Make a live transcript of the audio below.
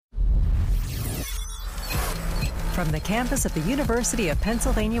from the campus of the University of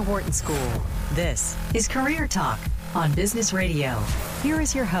Pennsylvania Wharton School. This is Career Talk on Business Radio. Here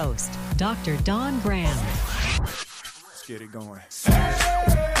is your host, Dr. Don Graham. Let's get it going.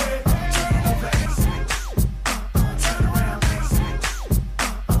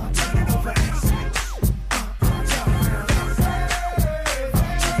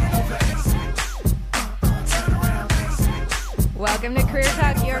 Welcome to Career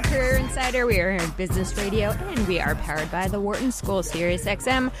Talk, your career insider. We are here on Business Radio, and we are powered by the Wharton School, Sirius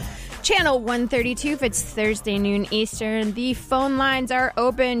XM, channel 132. If it's Thursday noon Eastern, the phone lines are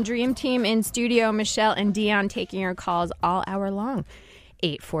open. Dream Team in studio, Michelle and Dion taking your calls all hour long.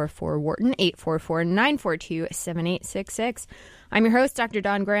 844-WHARTON, 844-942-7866. I'm your host, Dr.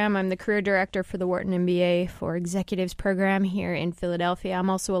 Don Graham. I'm the career director for the Wharton MBA for Executives program here in Philadelphia. I'm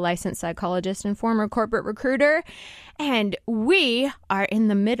also a licensed psychologist and former corporate recruiter. And we are in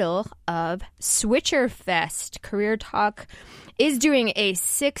the middle of Switcher Fest. Career Talk is doing a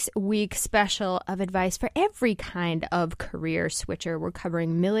 6-week special of advice for every kind of career switcher. We're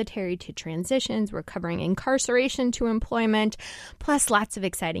covering military to transitions. We're covering incarceration to employment, plus lots of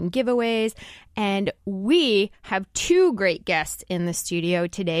exciting giveaways. And we have 2 great guests in the studio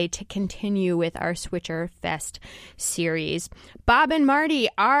today to continue with our Switcher Fest series. Bob and Marty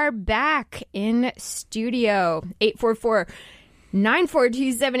are back in studio.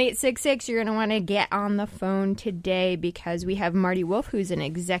 844-942-7866. You're going to want to get on the phone today because we have Marty Wolf, who's an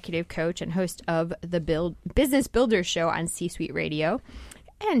executive coach and host of the Business Builder Show on C-Suite Radio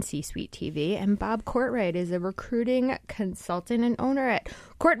and C-Suite TV. And Bob Courtright is a recruiting consultant and owner at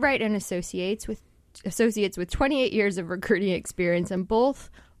Courtright and Associates with 28 years of recruiting experience. And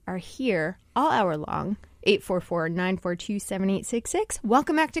both are here all hour long. 844-942-7866.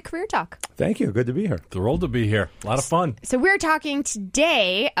 Welcome back to Career Talk. Thank you. Good to be here. Thrilled to be here. A lot of fun. So we're talking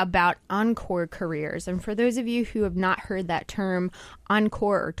today about encore careers. And for those of you who have not heard that term,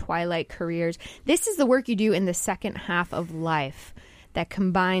 encore or twilight careers, this is the work you do in the second half of life that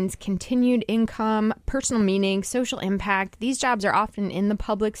combines continued income, personal meaning, social impact. These jobs are often in the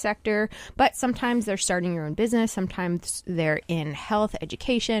public sector, but sometimes they're starting your own business. Sometimes they're in health,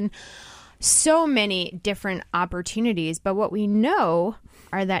 education. So many different opportunities. But what we know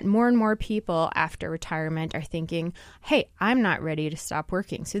are that more and more people after retirement are thinking, hey, I'm not ready to stop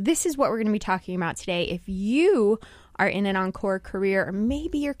working. So this is what we're going to be talking about today. If you are in an encore career, or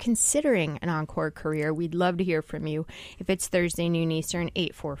maybe you're considering an encore career, we'd love to hear from you. If it's Thursday noon Eastern,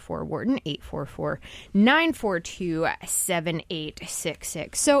 844-WHARTON,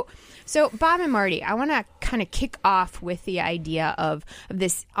 844-942-7866. So Bob and Marty, I want to kind of kick off with the idea of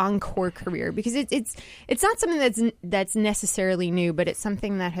this encore career, because it's not something that's necessarily new, but it's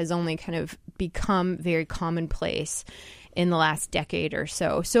something that has only kind of become very commonplace in the last decade or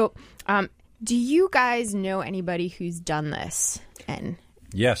so. So, do you guys know anybody who's done this? And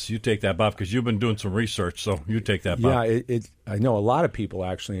yes, you take that, Bob, because you've been doing some research, so you take that, Bob. Yeah, I know a lot of people,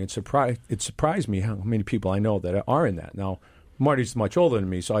 actually, and it surprised me how many people I know that are in that. Now, Marty's much older than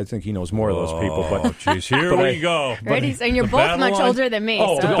me, so I think he knows more of those people. But jeez, here we go. Ready? And you're both much older than me.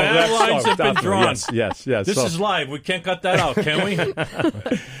 Oh, so. the battle lines have been drawn. Yes. This is live. We can't cut that out, can we?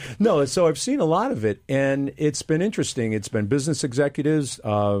 No, so I've seen a lot of it, and it's been interesting. It's been business executives,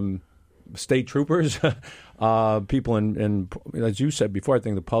 state troopers, people in, as you said before, I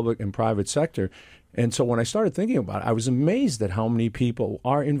think the public and private sector. And so when I started thinking about it, I was amazed at how many people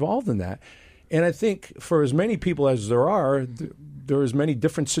are involved in that. And I think for as many people as there are, there are as many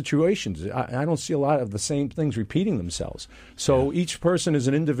different situations. I don't see a lot of the same things repeating themselves. So each person is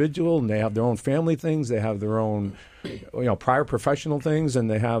an individual, and they have their own family things. They have their own, prior professional things,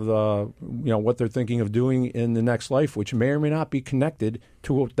 and they have what they're thinking of doing in the next life, which may or may not be connected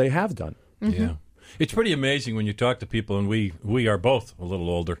to what they have done. Mm-hmm. Yeah. It's pretty amazing when you talk to people, and we are both a little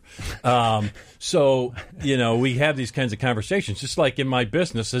older. So, we have these kinds of conversations, just like in my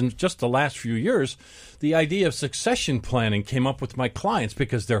business. And just the last few years, the idea of succession planning came up with my clients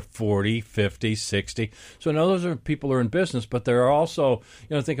because they're 40, 50, 60. So now those are people who are in business, but they're also,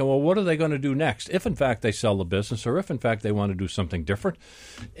 thinking, well, what are they going to do next? If, in fact, they sell the business, or if, in fact, they want to do something different.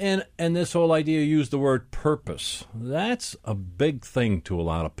 And this whole idea, use the word purpose. That's a big thing to a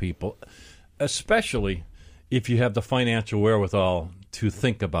lot of people, especially if you have the financial wherewithal to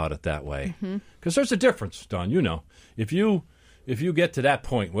think about it that way. Because there's a difference, Don, If you get to that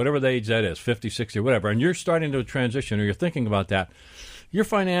point, whatever the age that is, 50, 60, or whatever, and you're starting to transition or you're thinking about that, your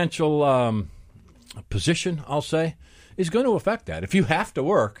financial position, I'll say, is going to affect that. If you have to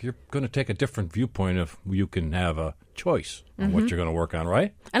work, you're going to take a different viewpoint of you can have a choice on what you're going to work on,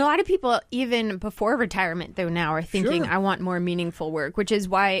 right? And a lot of people, even before retirement, though, now are thinking, Sure. I want more meaningful work, which is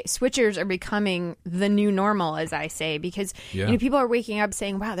why switchers are becoming the new normal, as I say, because people are waking up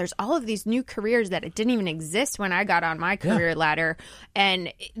saying, wow, there's all of these new careers that it didn't even exist when I got on my career ladder,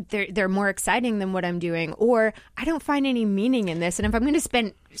 and they're more exciting than what I'm doing, or I don't find any meaning in this. And if I'm going to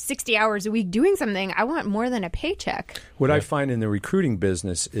spend 60 hours a week doing something, I want more than a paycheck. What I find in the recruiting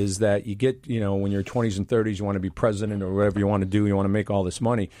business is that you get, when you're 20s and 30s, you want to be president or whatever you want to do, you want to make all this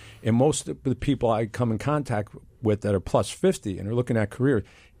money. And most of the people I come in contact with that are plus 50 and are looking at career,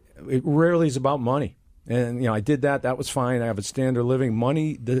 it rarely is about money. And, I did that. That was fine. I have a standard of living.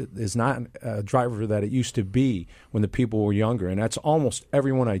 Money is not a driver that it used to be when the people were younger. And that's almost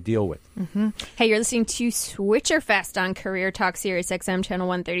everyone I deal with. Mm-hmm. Hey, you're listening to Switcher Fest on Career Talk Sirius XM Channel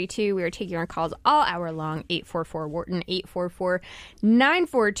 132. We are taking our calls all hour long. 844-WHARTON,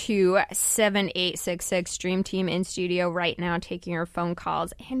 844-942-7866. Dream Team in studio right now taking your phone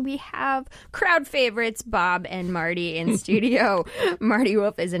calls. And we have crowd favorites, Bob and Marty, in studio. Marty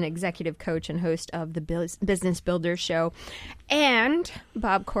Wolf is an executive coach and host of the Business Builder Show. And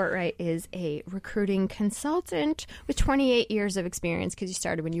Bob Courtright is a recruiting consultant with 28 years of experience, because you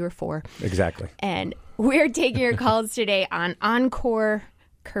started when you were 4. Exactly. And we're taking your calls today on Encore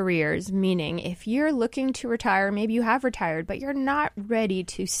Careers, meaning if you're looking to retire, maybe you have retired, but you're not ready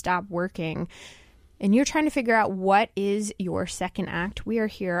to stop working, and you're trying to figure out what is your second act, we are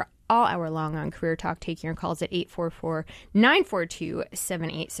here all hour long on Career Talk, taking your calls at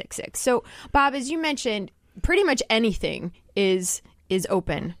 844-942-7866. So, Bob, as you mentioned, pretty much anything is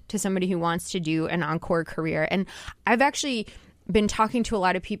open to somebody who wants to do an Encore career. And I've actually been talking to a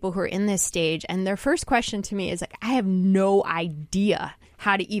lot of people who are in this stage, and their first question to me is like, I have no idea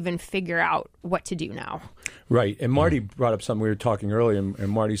how to even figure out what to do now. Right. And Marty brought up something we were talking earlier, and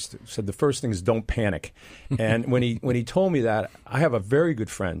Marty said the first thing is don't panic. And when he told me that, I have a very good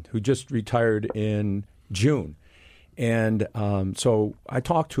friend who just retired in June. And so I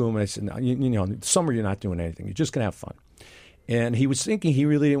talked to him, and I said, summer you're not doing anything. You're just going to have fun. And he was thinking he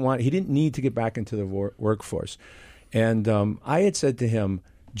didn't need to get back into the workforce. And I had said to him,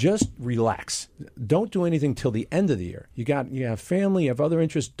 just relax. Don't do anything till the end of the year. You have family, you have other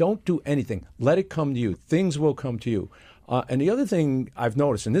interests. Don't do anything. Let it come to you. Things will come to you. And the other thing I've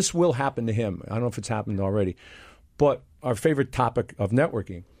noticed, and this will happen to him, I don't know if it's happened already, but our favorite topic of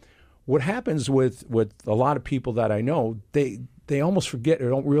networking, what happens with a lot of people that I know, they almost forget or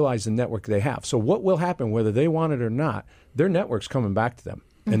don't realize the network they have. So what will happen, whether they want it or not, their network's coming back to them.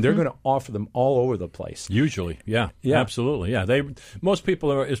 And they're going to offer them all over the place. Usually, yeah, absolutely, yeah. Most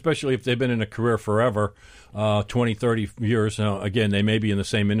people are, especially if they've been in a career forever, 20, 30 years. Again, they may be in the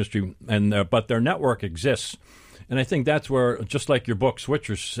same industry, but their network exists. And I think that's where, just like your book,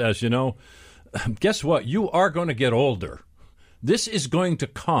 Switchers, says, guess what? You are going to get older. This is going to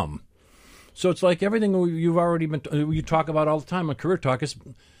come. So it's like everything you've already you talk about all the time on Career Talk is,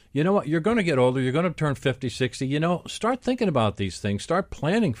 you know what? You're going to get older. You're going to turn 50, 60. Start thinking about these things. Start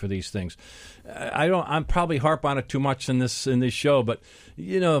planning for these things. I'm probably harp on it too much in this show, but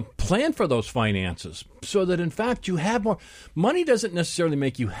plan for those finances so that in fact you have more. Money doesn't necessarily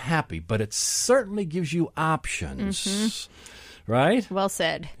make you happy, but it certainly gives you options. Mm-hmm. Right? Well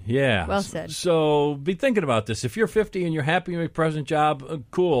said. Yeah. Well said. So be thinking about this. If you're 50 and you're happy in your present job,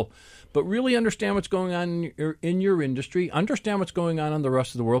 cool. But really understand what's going on in your industry. Understand what's going on in the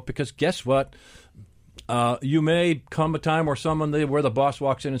rest of the world, because guess what? You may come a time where where the boss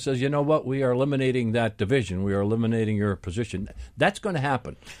walks in and says, you know what? We are eliminating that division. We are eliminating your position. That's going to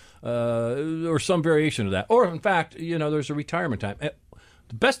happen, or some variation of that. Or, in fact, there's a retirement time. The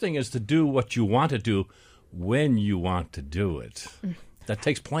best thing is to do what you want to do when you want to do it. That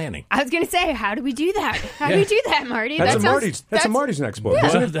takes planning. I was going to say, how do we do that? How do we do that, Marty? That's Marty's next book,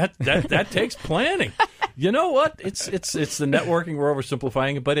 isn't it? That takes planning. You know what? It's the networking. We're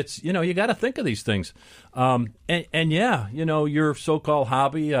oversimplifying it, but it's you got to think of these things. Your so-called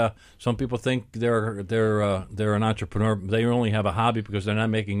hobby. Some people think they're an entrepreneur. They only have a hobby because they're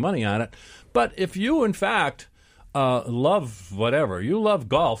not making money on it. But if you, in fact, love whatever, you love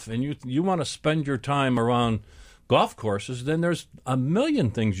golf, and you want to spend your time around golf courses, then there's a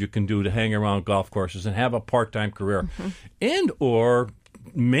million things you can do to hang around golf courses and have a part-time career, and or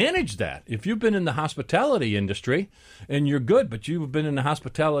manage that. If you've been in the hospitality industry and you're good, but you've been in the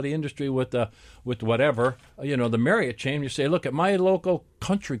hospitality industry with whatever, the Marriott chain, you say, look, at my local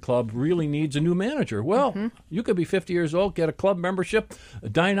country club really needs a new manager. Well, you could be 50 years old, get a club membership,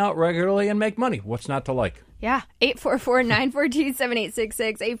 dine out regularly, and make money. What's not to like? Yeah,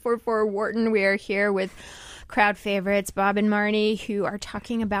 844-942-7866, 844-WHARTON. We are here with crowd favorites, Bob and Marty, who are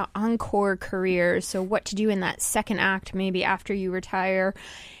talking about encore careers. So what to do in that second act, maybe after you retire.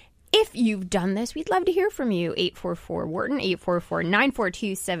 If you've done this, we'd love to hear from you. 844-WHARTON,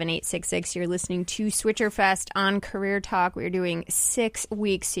 844-942-7866. You're listening to Switcher Fest on Career Talk. We're doing a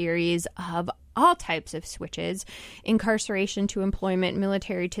 6-week series of all types of switches: incarceration to employment,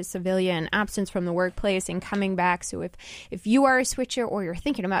 military to civilian, absence from the workplace, and coming back. So if you are a switcher or you're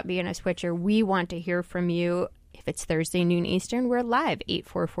thinking about being a switcher, we want to hear from you. If it's Thursday, noon Eastern, we're live,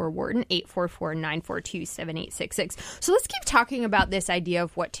 844-WHARTON, 844-942-7866. So let's keep talking about this idea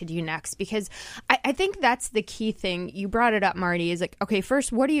of what to do next, because I think that's the key thing. You brought it up, Marty, is like, okay,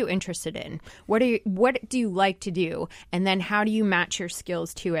 first, what are you interested in? What do you like to do? And then how do you match your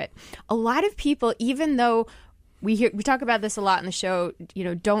skills to it? A lot of people, even though we talk about this a lot in the show,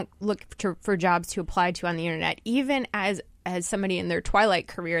 don't look for jobs to apply to on the internet. Even as somebody in their twilight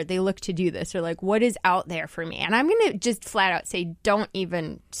career, they look to do this. They're like, what is out there for me? And I'm going to just flat out say, don't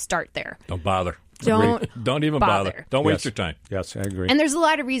even start there. Don't bother. Don't even bother. Don't waste your time. Yes, I agree. And there's a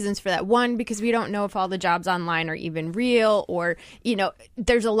lot of reasons for that. One, because we don't know if all the jobs online are even real, or,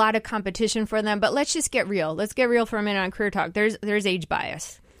 there's a lot of competition for them. But let's just get real. Let's get real for a minute on Career Talk. There's age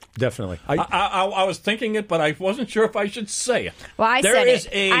bias. Definitely. I was thinking it, but I wasn't sure if I should say it. Well, there is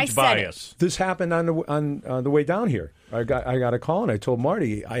age bias. This happened on the way down here. I got a call, and I told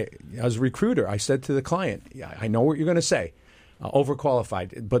Marty, as a recruiter, I said to the client, yeah, I know what you're going to say.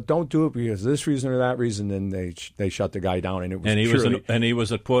 Overqualified, but don't do it because of this reason or that reason. Then they shut the guy down, and it was he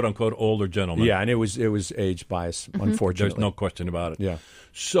was a quote unquote older gentleman. Yeah, and it was age bias. Mm-hmm. Unfortunately, there's no question about it. Yeah.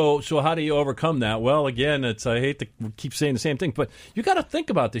 So how do you overcome that? Well, again, I hate to keep saying the same thing, but you got to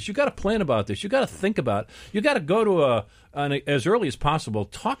think about this. You got to plan about this. You got to think about it. You got to go to as early as possible.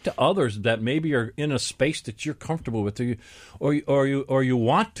 Talk to others that maybe are in a space that you're comfortable with, or you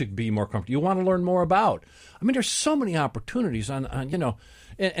want to be more comfortable. You want to learn more about. I mean, there's so many opportunities on.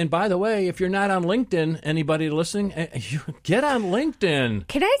 And by the way, if you're not on LinkedIn, anybody listening, you get on LinkedIn.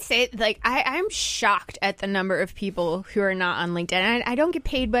 Can I say, I'm shocked at the number of people who are not on LinkedIn. I don't get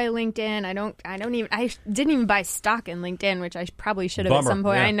paid by LinkedIn. I didn't even buy stock in LinkedIn, which I probably should have at some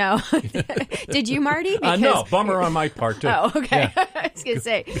point. Yeah. I know. Did you, Marty? No, bummer on my part too. Oh, okay. Yeah. I was gonna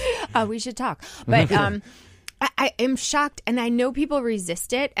say we should talk, but I am shocked, and I know people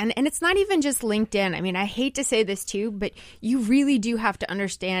resist it, and it's not even just LinkedIn. I mean, I hate to say this too, but you really do have to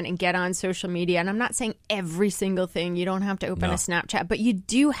understand and get on social media, and I'm not saying every single thing. You don't have to open a Snapchat, but you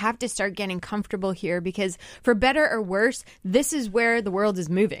do have to start getting comfortable here, because for better or worse, this is where the world is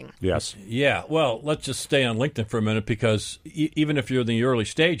moving. Yes. Yeah, well, let's just stay on LinkedIn for a minute, because even if you're in the early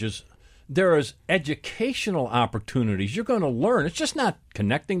stages, there is educational opportunities. You're going to learn. It's just not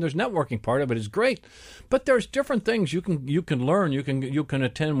connecting. There's networking part of it is great, but there's different things you can learn. You can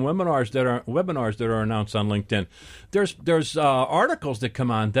attend webinars that are announced on LinkedIn. There's articles that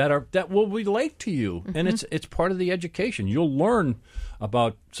come on that will relate to you, and it's part of the education. You'll learn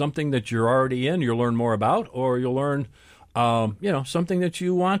about something that you're already in. You'll learn more about, or you'll learn something that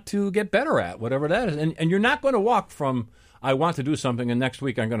you want to get better at, whatever that is. And you're not going to walk from, I want to do something, and next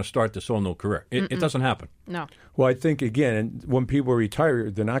week I'm going to start this whole new career. It doesn't happen. No. Well, I think, again, when people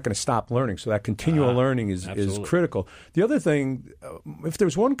retire, they're not going to stop learning. So that continual learning is critical. The other thing, if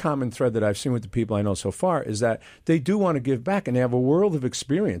there's one common thread that I've seen with the people I know so far, is that they do want to give back, and they have a world of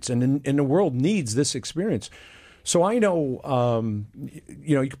experience, and the world needs this experience. So I know,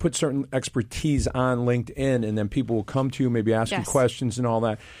 you can put certain expertise on LinkedIn, and then people will come to you, maybe ask you questions and all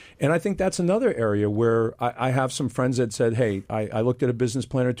that. And I think that's another area where I have some friends that said, hey, I looked at a business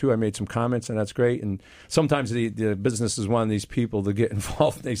plan or two, I made some comments, and that's great. And sometimes the business is one of these people to get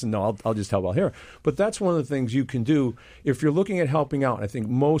involved. They say, no, I'll just help out here. But that's one of the things you can do if you're looking at helping out. And I think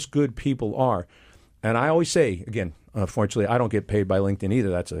most good people are. And I always say, again, unfortunately, I don't get paid by LinkedIn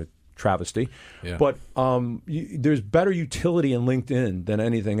either. That's a travesty. Yeah. But there's better utility in LinkedIn than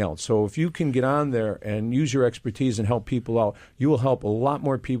anything else. So if you can get on there and use your expertise and help people out, you will help a lot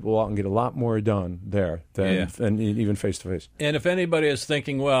more people out and get a lot more done there than even face-to-face. And if anybody is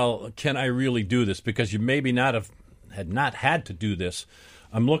thinking, well, can I really do this? Because you maybe had not had to do this.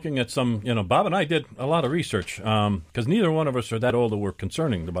 I'm looking at some, Bob and I did a lot of research because neither one of us are that old that we're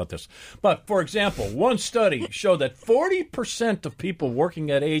concerned about this. But, for example, one study showed that 40% of people working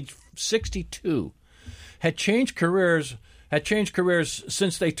at age 62 had changed careers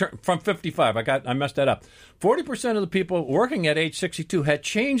since they turned from 55. I messed that up. 40% of the people working at age 62 had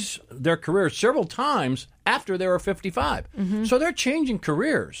changed their careers several times after they were 55. Mm-hmm. So they're changing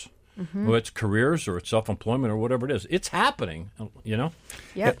careers. whether it's careers or it's self-employment or whatever it is. It's happening, you know?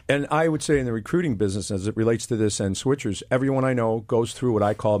 Yep. And I would say in the recruiting business, as it relates to this and switchers, everyone I know goes through what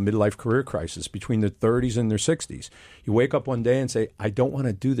I call a midlife career crisis between their 30s and their 60s. You wake up one day and say, I don't want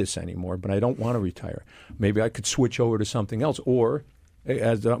to do this anymore, but I don't want to retire. Maybe I could switch over to something else. Or,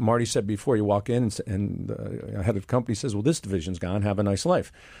 as Marty said before, you walk in and the head of the company says, well, this division's gone. Have a nice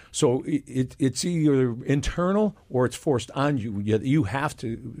life. So it's either internal or it's forced on you. You have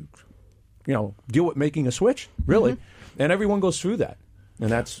to, deal with making a switch, really. And everyone goes through that. And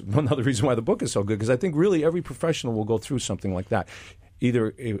that's another reason why the book is so good, because I think really every professional will go through something like that.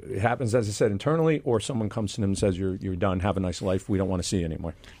 Either it happens, as I said, internally, or someone comes to them and says, you're done, have a nice life, we don't want to see you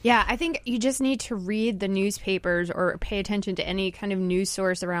anymore. Yeah, I think you just need to read the newspapers or pay attention to any kind of news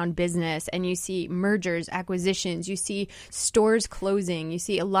source around business, and you see mergers, acquisitions, you see stores closing, you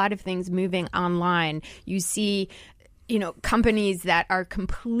see a lot of things moving online, you see companies that are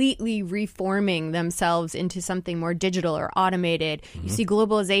completely reforming themselves into something more digital or automated. You see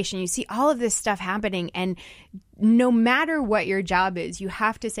globalization, you see all of this stuff happening, and no matter what your job is, you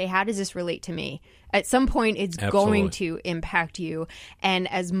have to say, how does this relate to me? At some point, it's going to impact you.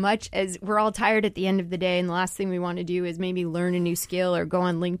 And as much as we're all tired at the end of the day, and the last thing we want to do is maybe learn a new skill or go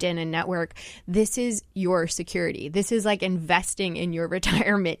on LinkedIn and network, this is your security. This is like investing in your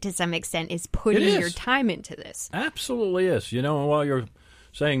retirement to some extent, is putting your time into this. Absolutely is. And while you're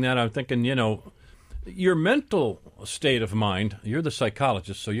saying that, I'm thinking, your mental state of mind, you're the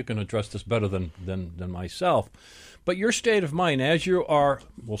psychologist, so you can address this better than myself. But your state of mind, as you are,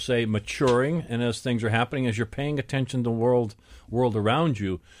 we'll say, maturing, and as things are happening, as you're paying attention to the world around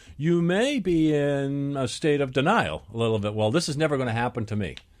you, you may be in a state of denial a little bit. Well, this is never going to happen to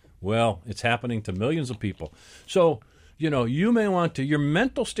me. Well, it's happening to millions of people. So, you may want to, your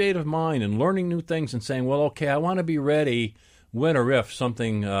mental state of mind and learning new things and saying, well, okay, I want to be ready when or if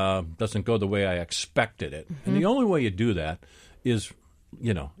something doesn't go the way I expected it. And the only way you do that is,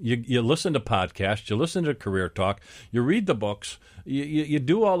 you listen to podcasts, you listen to Career Talk, you read the books, you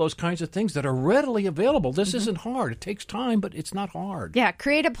do all those kinds of things that are readily available. This isn't hard. It takes time, but it's not hard. Yeah,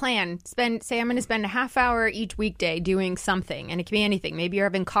 create a plan. Say I'm going to spend a half hour each weekday doing something, and it can be anything. Maybe you're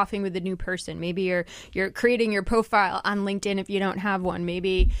having coffee with a new person. Maybe you're creating your profile on LinkedIn if you don't have one.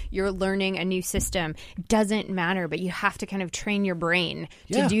 Maybe you're learning a new system. It doesn't matter, but you have to kind of train your brain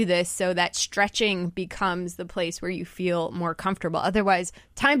to do this so that stretching becomes the place where you feel more comfortable. Otherwise,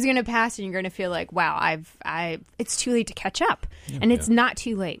 time's going to pass and you're going to feel like, wow, it's too late to catch up. And it's not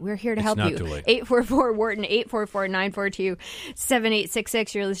too late. We're here to help you. 844-WHARTON,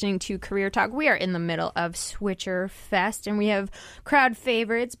 844-942-7866. You're listening to Career Talk. We are in the middle of Switcher Fest, and we have crowd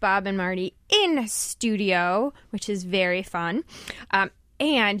favorites, Bob and Marty, in studio, which is very fun.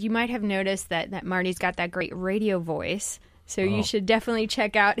 And you might have noticed that Marty's got that great radio voice. So you should definitely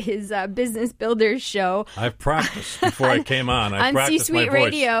check out his Business Builders show. I've practiced before I came on. I on practiced C-Suite my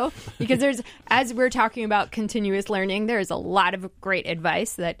voice. Radio, because as we're talking about continuous learning, there's a lot of great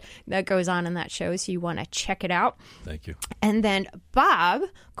advice that goes on in that show. So you want to check it out. Thank you. And then Bob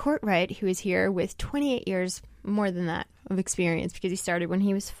Courtright, who is here with 28 years, more than that, of experience, because he started when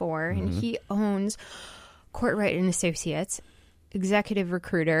he was 4, and he owns Courtright and Associates, executive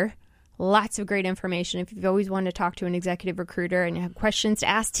recruiter. Lots of great information. If you've always wanted to talk to an executive recruiter and you have questions to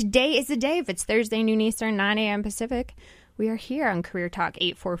ask, today is the day. If it's Thursday, noon Eastern, 9 a.m. Pacific, we are here on Career Talk,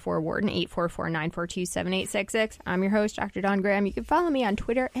 844-WHARTON, 844-942-7866. I'm your host, Dr. Dawn Graham. You can follow me on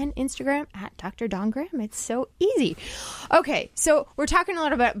Twitter and Instagram at Dr. Dawn Graham. It's so easy. Okay, so we're talking a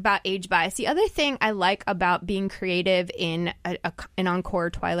lot about age bias. The other thing I like about being creative in an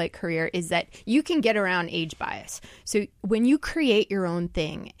Encore Twilight career is that you can get around age bias. So when you create your own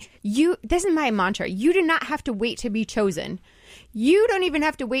thing, this is my mantra, you do not have to wait to be chosen. You don't even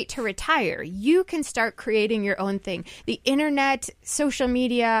have to wait to retire. You can start creating your own thing. The internet, social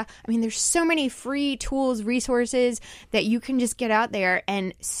media, there's so many free tools, resources that you can just get out there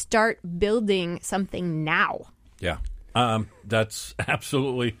and start building something now. Yeah, that's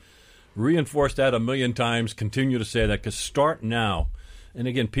absolutely reinforced that a million times. Continue to say that, because start now. And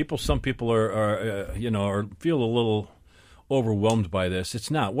again, some people are feel a little overwhelmed by this.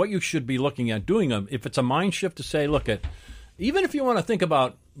 It's not. What you should be looking at doing, if it's a mind shift to say, even if you want to think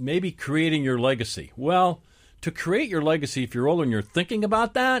about maybe creating your legacy, well, to create your legacy, if you're older and you're thinking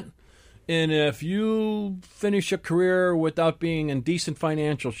about that, and if you finish a career without being in decent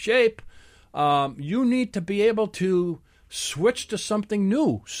financial shape, you need to be able to switch to something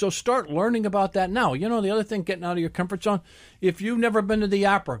new. So start learning about that now. The other thing, getting out of your comfort zone, if you've never been to the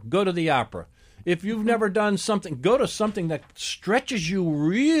opera, go to the opera. If you've never done something, go to something that stretches you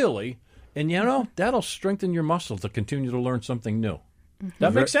really. And, that'll strengthen your muscle to continue to learn something new.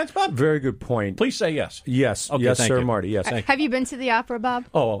 That makes sense, Bob? Very good point. Please say yes. Yes. Okay, yes, thank sir, you. Marty. Yes. Have you been to the opera, Bob?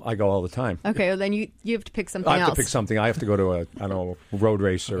 Oh, I go all the time. Okay, well then you have to pick something I have else. to pick something. I have to go to a road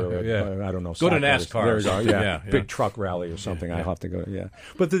race or I don't know. Go to soccer. NASCAR There or we go. something. Yeah. Yeah. Big truck rally or something. I have to go. Yeah.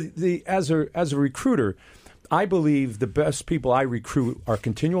 But as a recruiter, I believe the best people I recruit are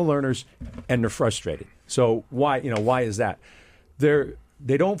continual learners, and they're frustrated. So why is that?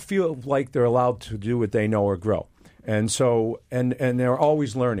 They don't feel like they're allowed to do what they know or grow, and so and they're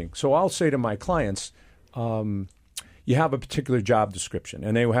always learning. So I'll say to my clients, you have a particular job description,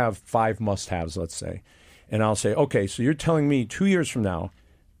 and they have 5 must-haves, let's say, and I'll say, okay, so you're telling me 2 years from now,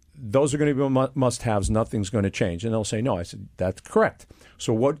 those are going to be must-haves, nothing's going to change. And they'll say, no. I said, that's correct.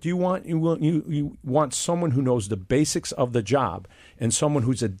 So what do you want? You want someone who knows the basics of the job and someone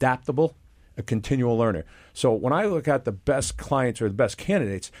who's adaptable, a continual learner. So when I look at the best clients or the best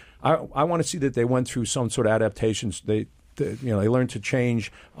candidates, I want to see that they went through some sort of adaptations. They learn to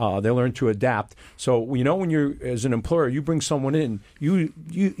change. They learn to adapt. So when you're as an employer, you bring someone in,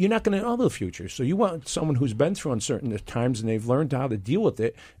 you're not going to know the future. So you want someone who's been through uncertain times and they've learned how to deal with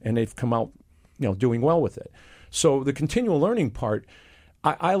it and they've come out, doing well with it. So the continual learning part,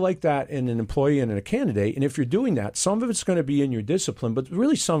 I like that in an employee and in a candidate. And if you're doing that, some of it's going to be in your discipline, but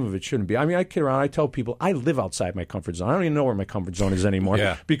really some of it shouldn't be. I mean, I kid around. I tell people I live outside my comfort zone. I don't even know where my comfort zone is anymore.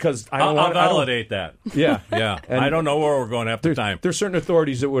 Yeah. Because I'll validate that. Yeah. Yeah. And I don't know where we're going after time. There's certain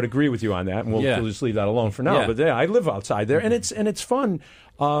authorities that would agree with you on that, and we'll just leave that alone for now. Yeah. But I live outside there, and it's fun.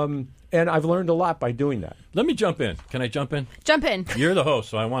 And I've learned a lot by doing that. Let me jump in. Can I jump in? Jump in. You're the host,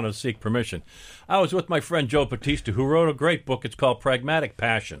 so I want to seek permission. I was with my friend Joe Batista, who wrote a great book. It's called Pragmatic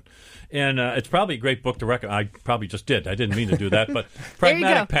Passion. And it's probably a great book to recommend. I probably just did. I didn't mean to do that. But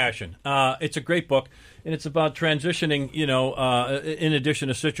Pragmatic Passion. It's a great book, and it's about transitioning, in addition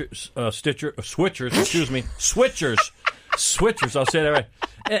to switchers, I'll say that right.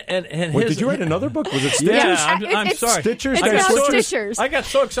 And Wait, did you write another book? Was it Stitchers? Yeah, I'm sorry. Stitchers? It's about Stitchers. I got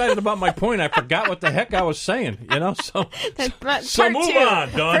so excited about my point, I forgot what the heck I was saying. So Part move 2.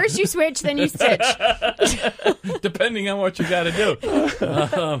 on, Dawn. First you switch, then you stitch. Depending on what you got to do.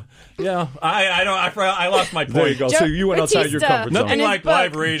 I lost my point. There you go. So you went outside your comfort zone. Nothing And his like book.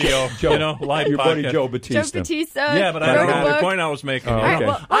 live radio, live Your podcast. buddy Joe Batista. Joe Batista. Yeah, but I don't wrote know a the book. point I was making. Oh, All right, okay.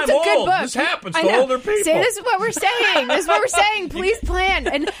 well, I'm that's a good old. book. This happens I to know. older people. See, this is what we're saying. Please plan.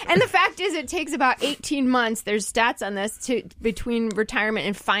 And the fact is, it takes about 18 months. There's stats on this between retirement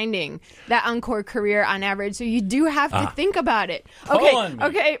and finding that encore career on average. So you do have to think about it.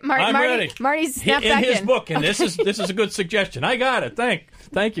 Okay, I'm ready. Marty's snapped in back his in. book, and this is a good suggestion. I got it.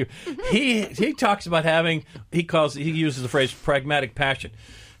 Thank you. He talks about having he uses the phrase pragmatic passion.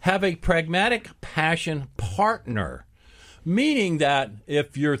 Have a pragmatic passion partner. Meaning that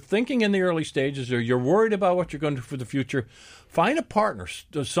if you're thinking in the early stages or you're worried about what you're going to do for the future, find a partner,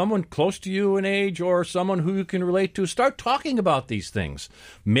 someone close to you in age or someone who you can relate to. Start talking about these things.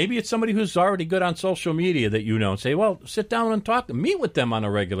 Maybe it's somebody who's already good on social media that you know and say, well, sit down and talk. Meet with them on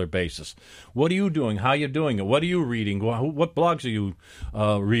a regular basis. What are you doing? How are you doing it? What are you reading? What blogs are you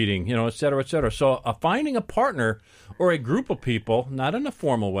reading? Et cetera, et cetera. So finding a partner or a group of people, not in a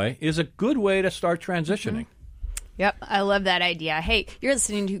formal way, is a good way to start transitioning. Yep, I love that idea. Hey, you're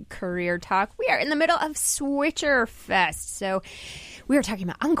listening to Career Talk. We are in the middle of Switcher Fest. So we are talking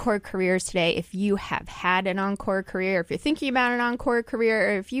about encore careers today. If you have had an encore career, if you're thinking about an encore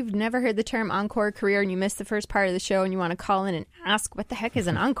career, or if you've never heard the term encore career and you missed the first part of the show and you want to call in and ask what the heck is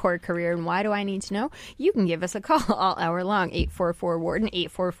an encore career and why do I need to know, you can give us a call all hour long, 844-WARDEN,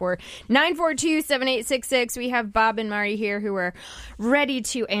 844-942-7866. We have Bob and Marty here who are ready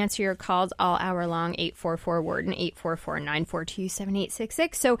to answer your calls all hour long, 844-WARDEN,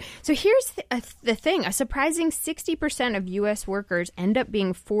 844-942-7866. So here's the thing. A surprising 60% of U.S. workers end up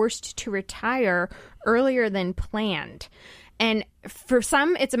being forced to retire earlier than planned. And for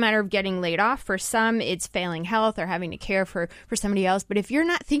some, it's a matter of getting laid off. For some, it's failing health or having to care for somebody else. But if you're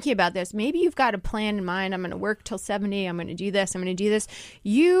not thinking about this, maybe you've got a plan in mind. I'm going to work till 70. I'm going to do this. I'm going to do this.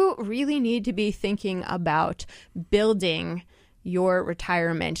 You really need to be thinking about building your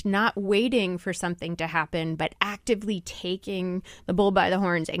retirement, not waiting for something to happen, but actively taking the bull by the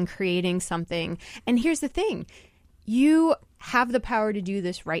horns and creating something. And here's the thing. You have the power to do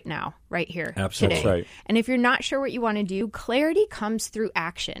this right now, right here, Absolutely. today. Right. And if you're not sure what you want to do, clarity comes through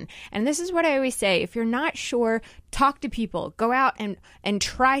action. And this is what I always say. If you're not sure, talk to people. Go out and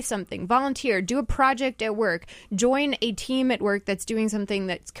try something. Volunteer. Do a project at work. Join a team at work that's doing something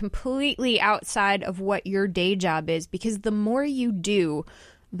that's completely outside of what your day job is. Because the more you do,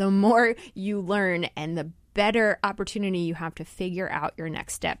 the more you learn and the better opportunity you have to figure out your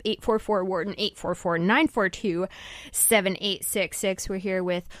next step. 844-WHARTON, 844-942-7866. We're here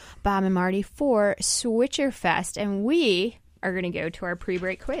with Bob and Marty for Switcher Fest, and we are going to go to our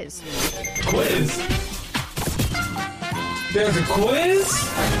pre-break quiz. Quiz? There's a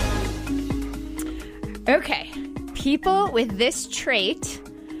quiz? Okay. People with this trait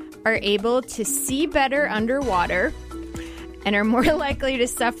are able to see better underwater and are more likely to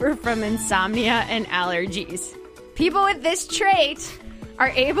suffer from insomnia and allergies. People with this trait are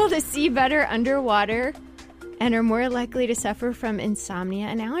able to see better underwater and are more likely to suffer from insomnia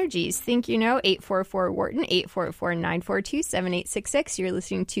and allergies. Think you know. 844-WHARTON, 844-942-7866. You're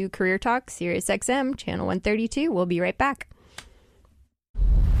listening to Career Talk, Sirius XM, Channel 132. We'll be right back.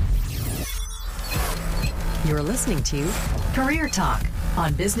 You're listening to Career Talk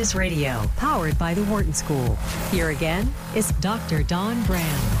on Business Radio, powered by the Wharton School. Here again is Dr. Don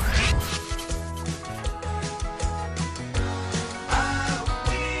Graham.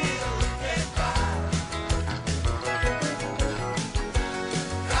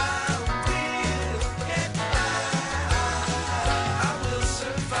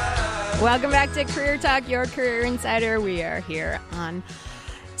 Welcome back to Career Talk, your career insider. We are here on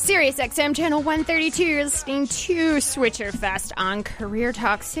Sirius XM Channel 132. You're listening to Switcher Fest on Career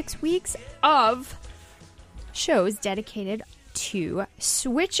Talk. 6 weeks of shows dedicated to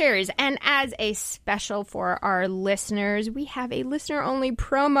switchers. And as a special for our listeners, we have a listener-only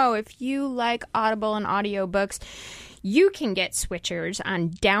promo. If you like Audible and audiobooks, you can get switchers on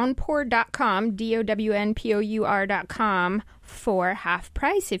downpour.com, DOWNPOUR.com, for half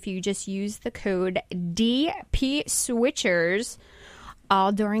price if you just use the code DPSwitchers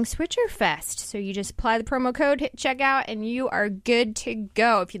all during Switcher Fest. So you just apply the promo code, hit checkout, and you are good to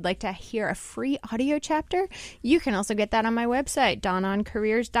go. If you'd like to hear a free audio chapter, you can also get that on my website,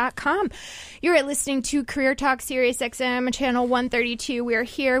 dononcareers.com. You're listening to Career Talk, Sirius XM, Channel 132. We're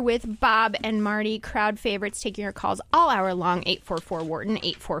here with Bob and Marty, crowd favorites, taking your calls all hour long, 844-WHARTON,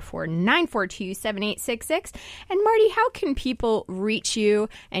 844-942-7866. And Marty, how can people reach you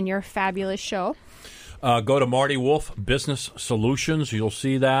and your fabulous show? Go to Marty Wolff Business Solutions. You'll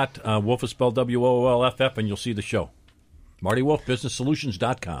see that. Wolf is spelled WOOLFF, and you'll see the show. Marty Wolff,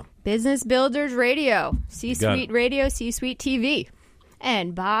 BusinessSolutions.com. Business Builders Radio, C-Suite Radio, C-Suite TV.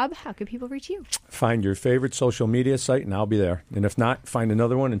 And Bob, how can people reach you? Find your favorite social media site, and I'll be there. And if not, find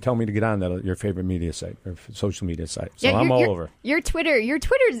another one and tell me to get on that your favorite media site or social media site. So I'm all over. Your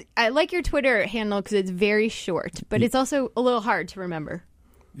Twitter's. I like your Twitter handle because it's very short, but it's also a little hard to remember.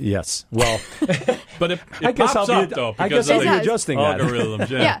 Yes. Well, but it I guess pops I'll up, though, I because guess I'll of be the adjusting that. algorithms.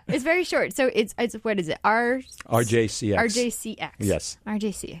 Yeah, it's very short. So it's what is it? RJCX. RJCX. Yes.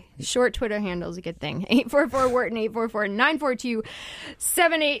 RJC. Short Twitter handle is a good thing. 844-WHARTON,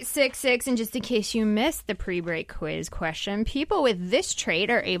 844-942-7866. And just in case you missed the pre-break quiz question, people with this trait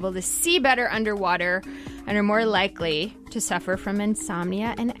are able to see better underwater and are more likely to suffer from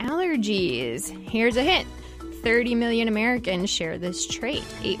insomnia and allergies. Here's a hint. 30 million Americans share this trait.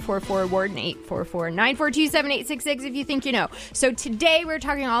 844-WHARTON, 844-942-7866 if you think you know. So today we're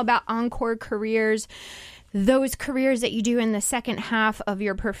talking all about encore careers, those careers that you do in the second half of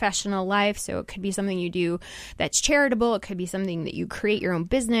your professional life. So it could be something you do that's charitable. It could be something that you create your own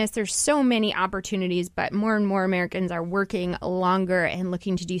business. There's so many opportunities, but more and more Americans are working longer and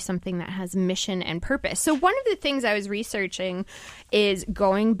looking to do something that has mission and purpose. So one of the things I was researching is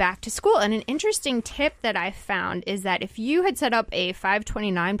going back to school. And an interesting tip that I found is that if you had set up a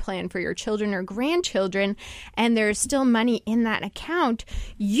 529 plan for your children or grandchildren and there's still money in that account,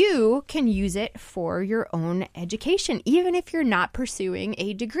 you can use it for your own education, even if you're not pursuing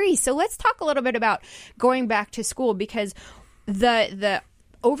a degree. So let's talk a little bit about going back to school, because the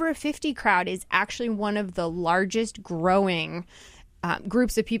over 50 crowd is actually one of the largest growing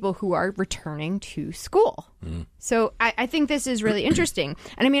groups of people who are returning to school. So I think this is really interesting.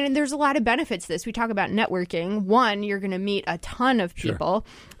 And I mean, there's a lot of benefits to this. We talk about networking. One, you're going to meet a ton of people.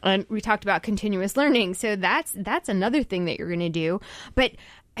 Sure. And we talked about continuous learning. So that's another thing that you're going to do. But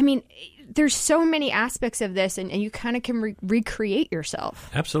I mean, there's so many aspects of this, and you kind of can recreate yourself.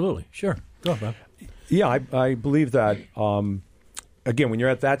 Absolutely. Sure. Go ahead, Bob. Yeah, I believe that, again, when you're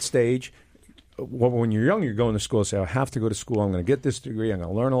at that stage, when you're young, you're going to school, say, I have to go to school, I'm going to get this degree, I'm going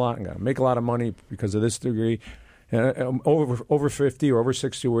to learn a lot, I'm going to make a lot of money because of this degree. And over 50 or over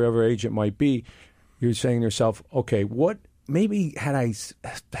 60, wherever age it might be, you're saying to yourself, okay, what maybe had I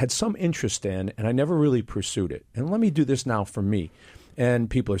had some interest in, and I never really pursued it, and let me do this now for me. And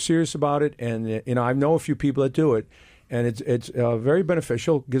people are serious about it, and I know a few people that do it, and it's very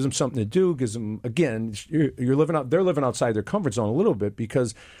beneficial. Gives them something to do. Gives them, again, they're living outside their comfort zone a little bit,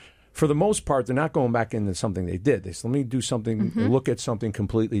 because for the most part, they're not going back into something they did. They say, let me do something, look at something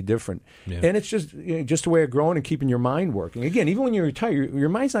completely different. Yeah. And it's just a way of growing and keeping your mind working. Again, even when you retire, your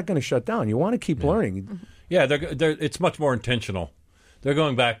mind's not going to shut down. You want to keep learning. Yeah, it's much more intentional. They're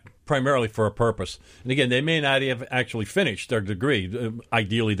going back primarily for a purpose. And again, they may not have actually finished their degree.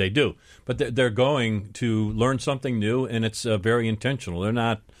 Ideally, they do. But they're going to learn something new, and it's very intentional. They're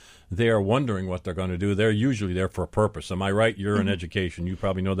not there wondering what they're going to do. They're usually there for a purpose. Am I right? You're in education. You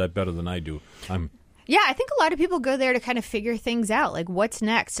probably know that better than I do. Yeah, I think a lot of people go there to kind of figure things out, like what's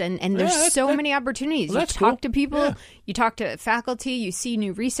next. And there's many opportunities. Well, you that's talk cool. to people, you talk to faculty, you see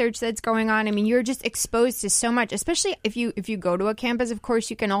new research that's going on. I mean, you're just exposed to so much, especially if you go to a campus. Of course,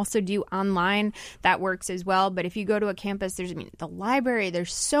 you can also do online. That works as well. But if you go to a campus, there's the library,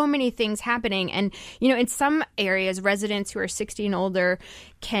 there's so many things happening. And, in some areas, residents who are 60 and older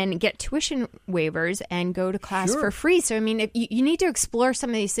can get tuition waivers and go to class for free. So, if you need to explore some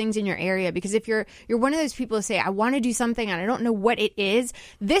of these things in your area, because if you're one of those people who say, I want to do something and I don't know what it is,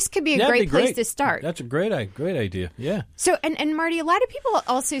 this could be a great place to start. That's a great idea. Yeah. So, and Marty, a lot of people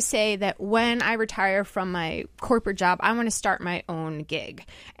also say that when I retire from my corporate job, I want to start my own gig.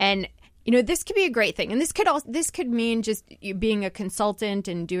 And this could be a great thing. And this could mean just you being a consultant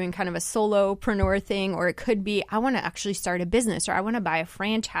and doing kind of a solopreneur thing, or it could be I want to actually start a business, or I want to buy a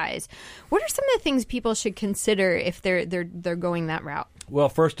franchise. What are some of the things people should consider if they're going that route? Well,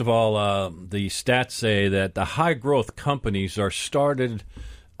 first of all, the stats say that the high-growth companies are started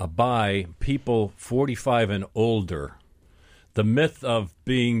by people 45 and older. The myth of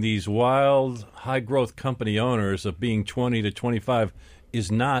being these wild, high-growth company owners of being 20 to 25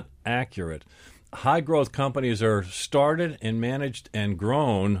 is not accurate. High-growth companies are started and managed and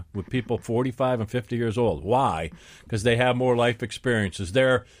grown with people 45 and 50 years old. Why? Because they have more life experiences.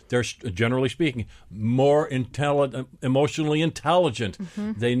 They're generally speaking, more emotionally intelligent.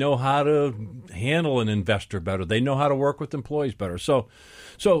 They know how to handle an investor better. They know how to work with employees better. So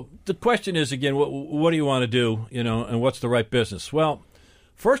the question is, again, what do you want to do, and what's the right business? Well,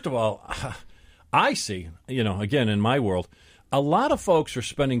 first of all, I see, again, in my world, a lot of folks are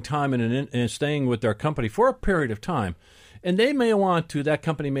spending time and staying with their company for a period of time, and that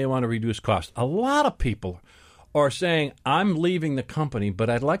company may want to reduce costs. A lot of people are saying, I'm leaving the company, but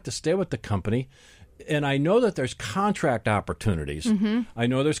I'd like to stay with the company, and I know that there's contract opportunities. I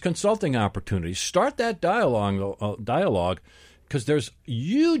know there's consulting opportunities. Start that dialogue, because there's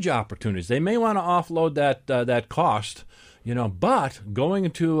huge opportunities. They may want to offload that cost, but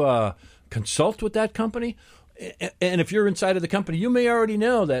going to consult with that company. And if you're inside of the company, you may already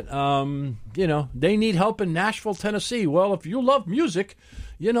know that, they need help in Nashville, Tennessee. Well, if you love music,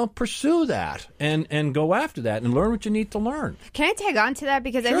 pursue that and go after that and learn what you need to learn. Can I tag on to that?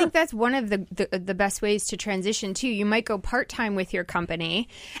 Because Sure. I think that's one of the best ways to transition, too. You might go part-time with your company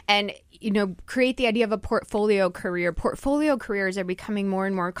and, create the idea of a portfolio career. Portfolio careers are becoming more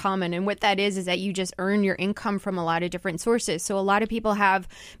and more common. And what that is that you just earn your income from a lot of different sources. So a lot of people have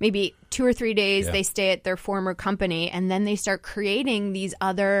maybe 2 or 3 days they stay at their former company, and then they start creating these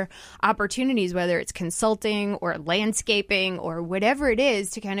other opportunities, whether it's consulting or landscaping or whatever it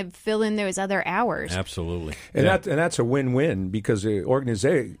is, to kind of fill in those other hours. Absolutely. And that's a win-win, because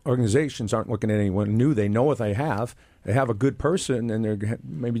organizations aren't looking at anyone new. They know what they have. They have a good person, and they're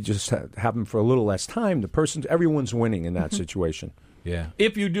maybe just have them for a little less time. Everyone's winning in that situation. Yeah.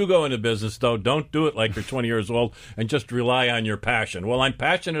 If you do go into business, though, don't do it like you're 20 years old and just rely on your passion. Well, I'm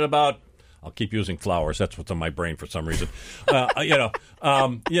passionate about, I'll keep using flowers. That's what's on my brain for some reason.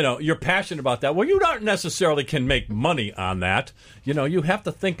 You're passionate about that. Well, you don't necessarily can make money on that. You have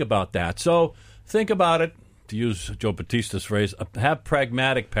to think about that. So think about it. To use Joe Batista's phrase, have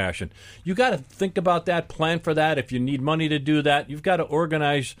pragmatic passion. You got to think about that, plan for that. If you need money to do that, you've got to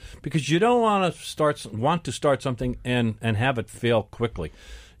organize, because you don't want to start something and have it fail quickly.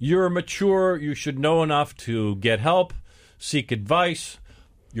 You're mature. You should know enough to get help, seek advice.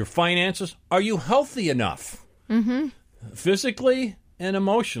 Your finances. Are you healthy enough? Physically and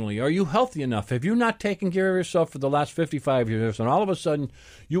emotionally, are you healthy enough? Have you not taken care of yourself for the last 55 years, and all of a sudden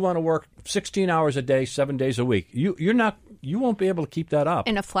you want to work 16 hours a day, 7 days a week? You won't be able to keep that up.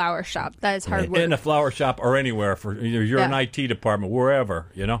 In a flower shop. That is hard work. In a flower shop or anywhere. You're an IT department, wherever,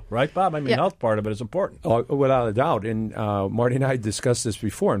 right, Bob? Health part of it is important. Without a doubt. And Marty and I discussed this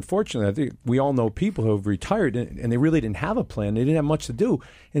before. Unfortunately, I think we all know people who have retired and they really didn't have a plan. They didn't have much to do.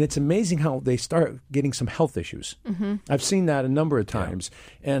 And it's amazing how they start getting some health issues. I've seen that a number of times.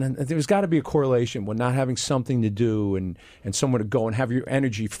 Yeah. And there's got to be a correlation with not having something to do and somewhere to go and have your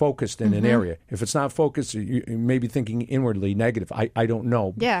energy focused in an area. If it's not focused, you may be thinking inwardly negative. I don't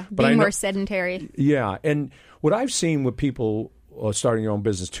know. Yeah, but being more sedentary. Yeah. And what I've seen with people starting your own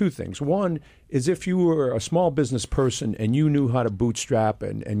business, two things. One is if you were a small business person and you knew how to bootstrap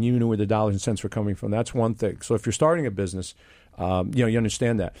and you knew where the dollars and cents were coming from, that's one thing. So if you're starting a business, you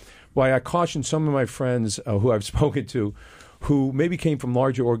understand that. Why I caution some of my friends who I've spoken to who maybe came from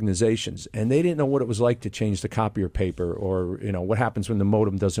larger organizations and they didn't know what it was like to change the copier paper or, what happens when the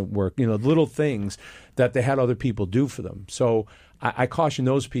modem doesn't work, little things that they had other people do for them. So I caution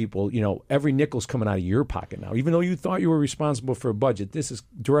those people, every nickel's coming out of your pocket now. Even though you thought you were responsible for a budget, this is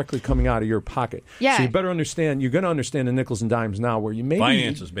directly coming out of your pocket. Yeah. So you better understand, you're going to understand the nickels and dimes now where you maybe...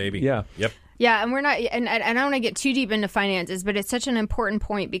 Finances, baby. Yeah. Yep. Yeah, and we're not, and I don't want to get too deep into finances, but it's such an important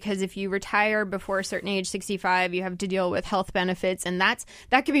point because if you retire before a certain age, 65, you have to deal with health benefits, and that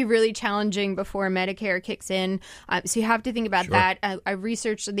can be really challenging before Medicare kicks in. So you have to think about that. I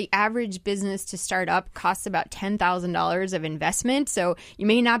researched the average business to start up costs about $10,000 of investment. So you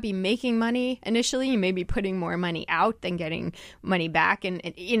may not be making money initially. You may be putting more money out than getting money back. And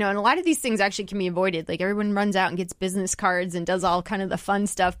and a lot of these things actually can be avoided. Like everyone runs out and gets business cards and does all kind of the fun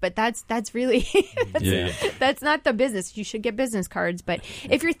stuff, but that's really that's not the business. You should get business cards. But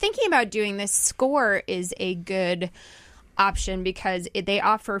if you're thinking about doing this, Score is a good option because they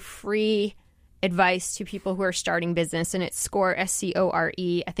offer free advice to people who are starting business, and it's Score, SCORE,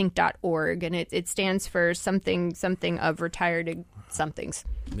 I think .org, and it stands for something of retired somethings.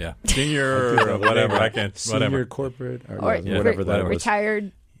 Yeah, senior or whatever. I can't. Senior Whatever. corporate or Or whatever that was.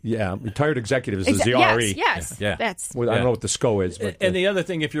 Retired. Yeah, retired executives is the RE. Yes. Yeah. That's Well, I don't know what the SCO is. But And the other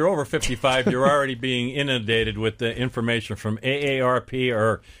thing, if you're over 55, you're already being inundated with the information from AARP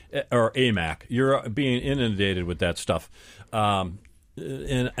or AMAC. You're being inundated with that stuff. And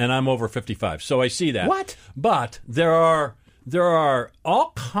I'm over 55, so I see that. What? But there are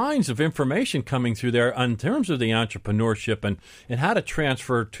all kinds of information coming through there in terms of the entrepreneurship and how to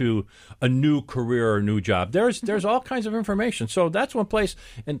transfer to a new career or a new job. There's all kinds of information. So that's one place.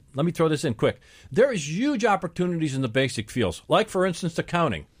 And let me throw this in quick. There is huge opportunities in the basic fields, like, for instance,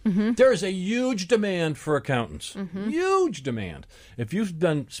 accounting. Mm-hmm. There is a huge demand for accountants. Mm-hmm. Huge demand. If you've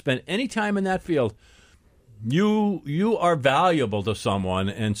spent any time in that field, you are valuable to someone,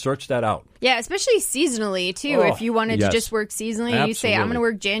 and search that out. Yeah, especially seasonally too. Oh, if you wanted yes. to just work seasonally, Absolutely. you say I'm going to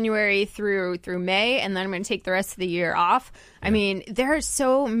work January through May, and then I'm going to take the rest of the year off. Yeah. I mean, there are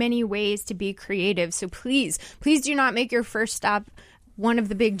so many ways to be creative. So please do not make your first stop one of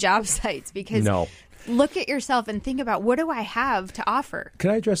the big job sites because. No. Look at yourself and think about, what do I have to offer? Can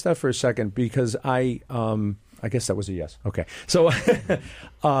I address that for a second? Because I guess that was a yes. Okay. So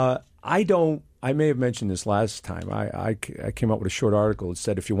I may have mentioned this last time. I came up with a short article that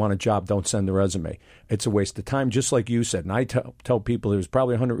said, if you want a job, don't send the resume. It's a waste of time, just like you said. And I tell people there's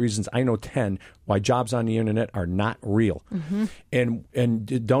probably 100 reasons. I know 10 why jobs on the internet are not real. Mm-hmm.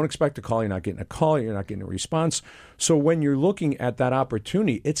 And don't expect a call. You're not getting a call. You're not getting a response. So when you're looking at that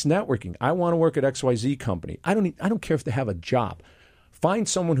opportunity, it's networking. I want to work at XYZ company. I don't care if they have a job. Find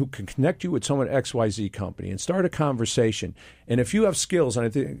someone who can connect you with someone at XYZ company and start a conversation. And if you have skills,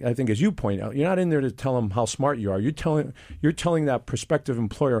 and I think as you point out, you're not in there to tell them how smart you are. You're telling that prospective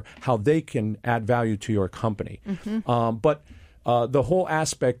employer how they can add value to your company. Mm-hmm. But the whole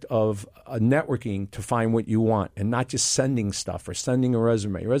aspect of networking to find what you want and not just sending stuff or sending a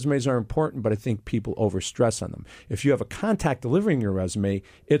resume. Resumes are important, but I think people overstress on them. If you have a contact delivering your resume,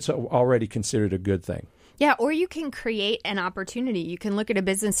 it's already considered a good thing. Yeah, or you can create an opportunity. You can look at a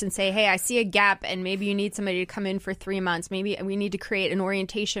business and say, hey, I see a gap and maybe you need somebody to come in for 3 months. Maybe we need to create an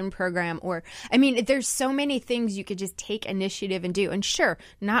orientation program. Or, I mean, there's so many things you could just take initiative and do. And sure,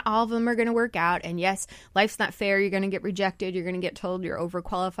 not all of them are going to work out. And yes, life's not fair. You're going to get rejected. You're going to get told you're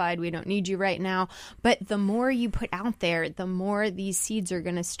overqualified. We don't need you right now. But the more you put out there, the more these seeds are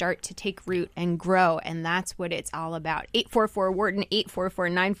going to start to take root and grow. And that's what it's all about. 844-WHARTON,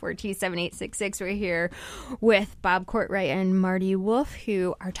 844-942-7866. We're here with Bob Courtwright and Marty Wolf,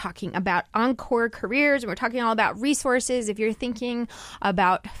 who are talking about Encore Careers, and we're talking all about resources. If you're thinking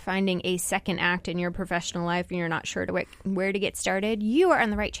about finding a second act in your professional life and you're not sure where to get started, you are on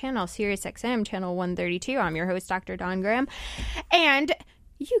the right channel, SiriusXM, channel 132. I'm your host, Dr. Dawn Graham, and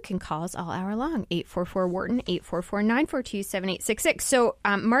you can call us all hour long, 844-WHARTON, 844-942-7866. So,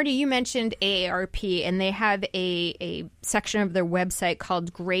 Marty, you mentioned AARP, and they have a section of their website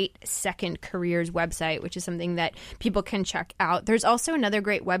called Great Second Careers website, which is something that people can check out. There's also another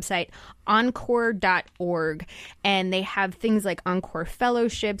great website, Encore.org, and they have things like Encore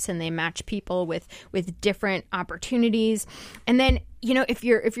Fellowships, and they match people with different opportunities. And then, you know, if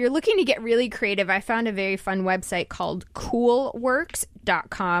you're looking to get really creative, I found a very fun website called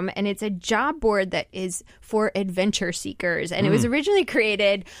coolworks.com, and it's a job board that is for adventure seekers. And it was originally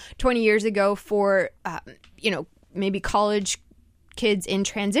created 20 years ago for, maybe college kids in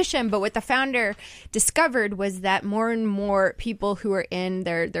transition. But what the founder discovered was that more and more people who are in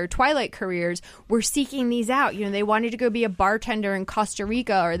their twilight careers were seeking these out. You know, they wanted to go be a bartender in Costa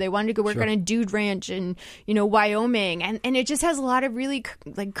Rica, or they wanted to go work on a dude ranch in, you know, Wyoming. And it just has a lot of really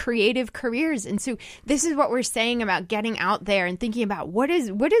like creative careers. And so this is what we're saying about getting out there and thinking about what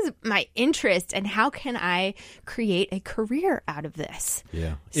is my interest and how can I create a career out of this?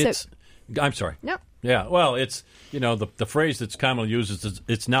 Yeah. So, I'm sorry. No. Yeah, well, it's, you know, the phrase that's commonly used is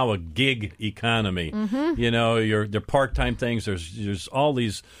it's now a gig economy. You know, they're part-time things. There's all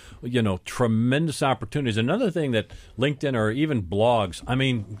these, you know, tremendous opportunities. Another thing that LinkedIn or even blogs, I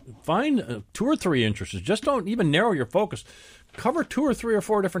mean, find 2 or 3 interests. Just don't even narrow your focus. Cover 2 or 3 or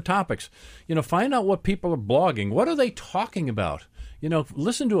 4 different topics. You know, find out what people are blogging. What are they talking about? You know,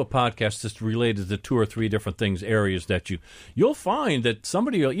 listen to a podcast that's related to 2 or 3 different things, areas that you'll find that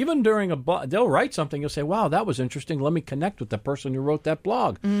somebody, even during a blog, they'll write something, you'll say, wow, that was interesting. Let me connect with the person who wrote that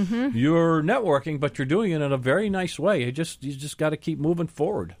blog. You're networking, but you're doing it in a very nice way. You just got to keep moving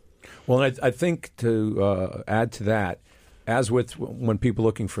forward. Well, I think to add to that, as with when people are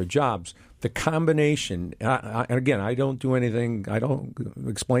looking for jobs, the combination, and again, I don't do anything, I don't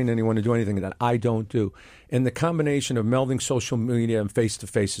explain to anyone to do anything that I don't do. And the combination of melding social media and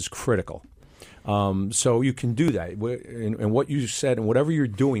face-to-face is critical. So you can do that. And what you said and whatever you're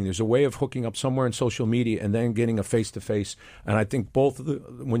doing, there's a way of hooking up somewhere in social media and then getting a face-to-face. And I think both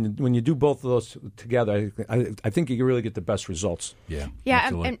of when you do both of those together, I think you really get the best results. Yeah.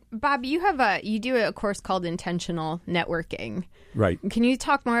 And Bob, you do a course called Intentional Networking. Right. Can you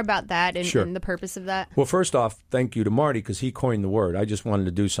talk more about that and, Sure. and the purpose of that? Well, first off, thank you to Marty because he coined the word. I just wanted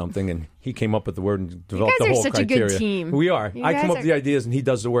to do something, and he came up with the word and developed the whole You guys are such criteria. a good team. We are. You I guys come up are- with the ideas, and he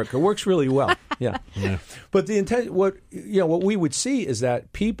does the work. It works really well. Yeah. But the intent, what we would see is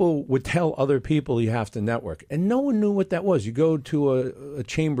that people would tell other people you have to network, and no one knew what that was. You go to a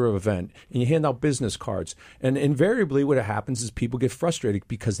chamber event and you hand out business cards, and invariably what happens is people get frustrated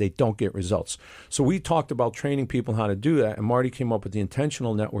because they don't get results. So we talked about training people how to do that, and Marty came up with the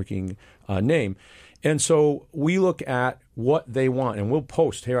intentional networking name. And so we look at what they want, and we'll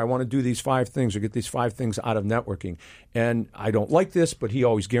post, here, I want to do these 5 things or get these 5 things out of networking. And I don't like this, but he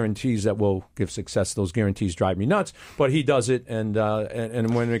always guarantees that we'll give success. Those guarantees drive me nuts, but he does it. And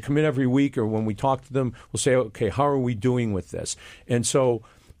when they come in every week or when we talk to them, we'll say, okay, how are we doing with this? And so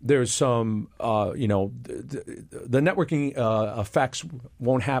there's some, the networking effects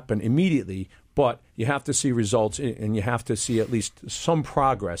won't happen immediately, but you have to see results and you have to see at least some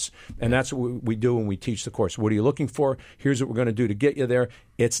progress. And that's what we do when we teach the course. What are you looking for? Here's what we're going to do to get you there.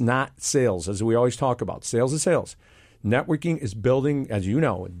 It's not sales, as we always talk about. Sales is sales. Networking is building, as you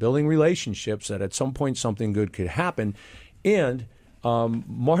know, building relationships that at some point something good could happen. And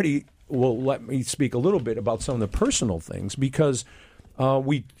Marty will let me speak a little bit about some of the personal things because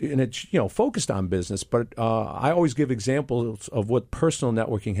it's focused on business, but I always give examples of what personal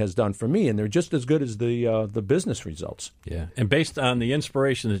networking has done for me, and they're just as good as the business results. Yeah, and based on the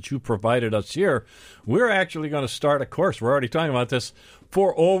inspiration that you provided us here, we're actually going to start a course. We're already talking about this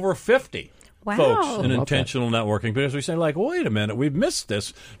for over 50. Wow. Folks in intentional networking, because we say, like, wait a minute, we've missed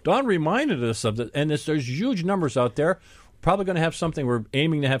this. Don reminded us of it, and there's huge numbers out there. Probably going to have something. We're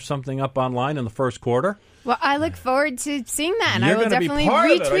aiming to have something up online in the first quarter. Well, I look forward to seeing that, and You're I will gonna be definitely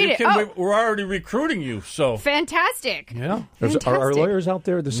part of it. Are you retweet it. kidding? We're already recruiting you, so Fantastic. yeah. Are our lawyers out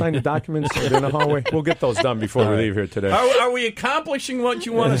there to sign the documents in the hallway? We'll get those done before we leave here today. Are we accomplishing what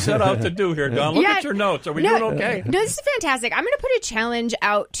you want to set out to do here, Don? Look at your notes. Are we doing okay? No, this is fantastic. I'm going to put a challenge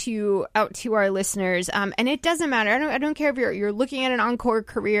out to our listeners, and it doesn't matter. I don't care if you're looking at an Encore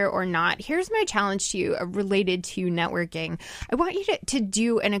career or not. Here's my challenge to you related to networking. I want you to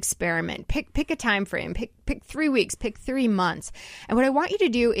do an experiment. Pick a time frame. Pick 3 weeks. Pick 3 months. And what I want you to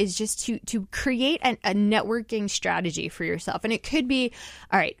do is just to create a networking strategy for yourself. And it could be,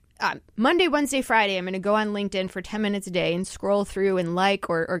 all right, Monday, Wednesday, Friday, I'm going to go on LinkedIn for 10 minutes a day and scroll through and like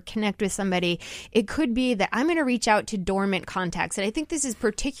or connect with somebody. It could be that I'm going to reach out to dormant contacts. And I think this is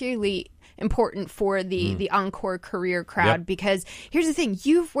particularly important for the Encore career crowd because here's the thing.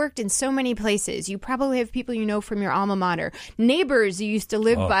 You've worked in so many places. You probably have people you know from your alma mater, neighbors you used to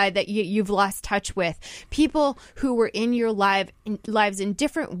live by that you've lost touch with, people who were in your lives in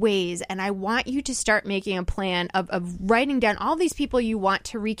different ways. And I want you to start making a plan of writing down all these people you want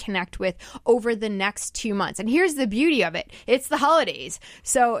to reconnect with over the next 2 months. And here's the beauty of it. It's the holidays.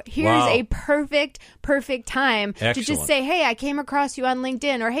 So here's a perfect time to just say, hey, I came across you on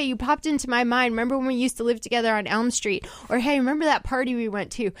LinkedIn, or hey, you popped into my mind. Remember when we used to live together on Elm Street? Or hey, remember that party we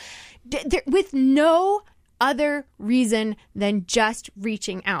went to? With no other reason than just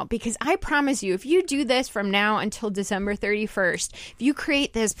reaching out. Because I promise you, if you do this from now until December 31st, if you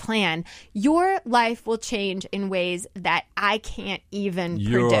create this plan, your life will change in ways that I can't even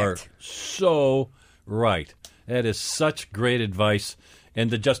You predict. are so right. That is such great advice. And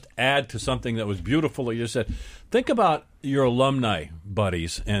to just add to something that was beautiful that you said, think about your alumni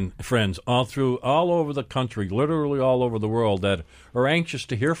buddies and friends all over the country, literally all over the world, that are anxious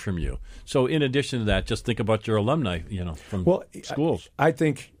to hear from you. So in addition to that, just think about your alumni, from schools. I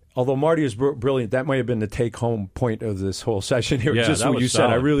think, although Marty is brilliant, that might have been the take-home point of this whole session here. Yeah, just that what was you said.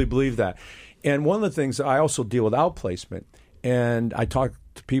 solid. I really believe that. And one of the things, I also deal with outplacement. And I talk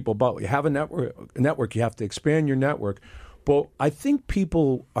to people about, you have a network, you have to expand your network. But I think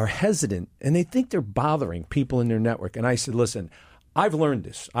people are hesitant, and they think they're bothering people in their network. And I said, listen, I've learned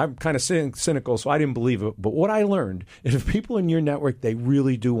this. I'm kind of cynical, so I didn't believe it. But what I learned is if people in your network, they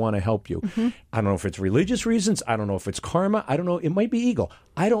really do want to help you. I don't know if it's religious reasons. I don't know if it's karma. I don't know. It might be ego.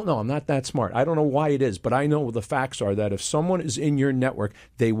 I don't know. I'm not that smart. I don't know why it is. But I know the facts are that if someone is in your network,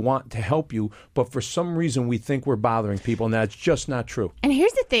 they want to help you. But for some reason, we think we're bothering people, and that's just not true. And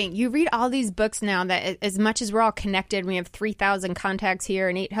here's the thing. You read all these books now that as much as we're all connected, we have 3,000 contacts here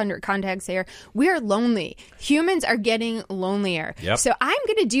and 800 contacts there, we are lonely. Humans are getting lonelier. Yep. So I'm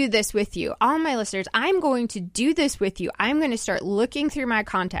going to do this with you. All my listeners, I'm going to do this with you. I'm going to start looking through my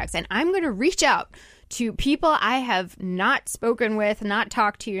contacts, and I'm going to reach out to people I have not spoken with, not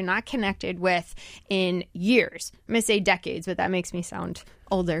talked to, not connected with in years. I'm going to say decades, but that makes me sound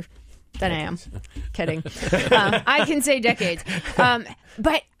older than I am. Kidding. I can say decades.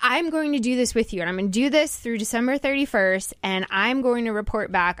 But I'm going to do this with you, and I'm going to do this through December 31st, and I'm going to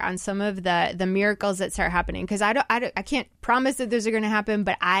report back on some of the miracles that start happening, because I can't promise that those are going to happen,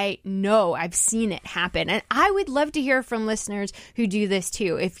 but I know I've seen it happen. And I would love to hear from listeners who do this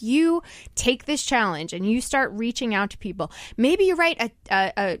too. If you take this challenge and you start reaching out to people, maybe you write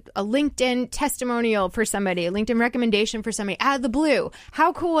a LinkedIn testimonial for somebody, a LinkedIn recommendation for somebody out of the blue.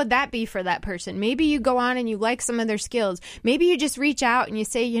 How cool would that be for that person? Maybe you go on and you like some of their skills. Maybe you just reach out and you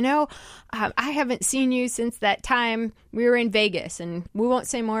say, I haven't seen you since that time we were in Vegas, and we won't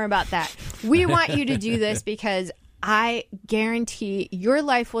say more about that. We want you to do this because I guarantee your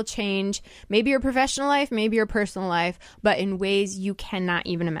life will change. Maybe your professional life, maybe your personal life, but in ways you cannot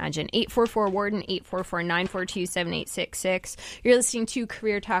even imagine. 844-WARDEN, 844-942-7866. You're listening to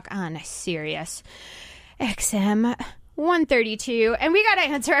Career Talk on Sirius XM 132, and we got to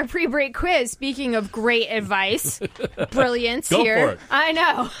answer our pre-break quiz. Speaking of great advice, brilliance Go here. for it. I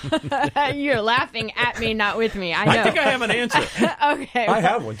know. You're laughing at me, not with me. I know. I think I have an answer. Okay. I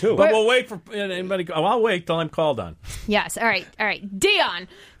have one, too. But we'll wait for anybody. I'll wait till I'm called on. Yes. All right. Dion.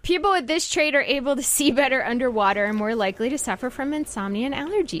 People with this trait are able to see better underwater and more likely to suffer from insomnia and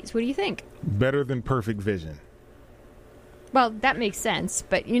allergies. What do you think? Better than perfect vision. Well, that makes sense,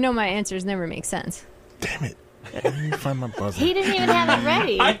 but my answers never make sense. Damn it. Let me find my buzzer. He didn't even have it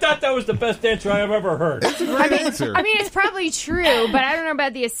ready. I thought that was the best answer I've ever heard. It's a great answer. I mean, it's probably true, but I don't know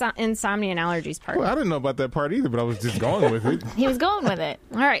about the insomnia and allergies part. Well, I didn't know about that part either, but I was just going with it. He was going with it.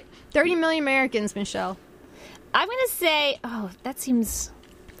 All right. 30 million Americans, Michelle. I'm going to say, that seems...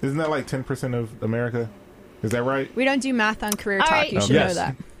 Isn't that like 10% of America? Is that right? We don't do math on Career All Talk. right. You should Yes. know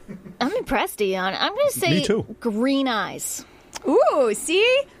that. I'm impressed, Dion. I'm going to say Me too. green eyes. Ooh,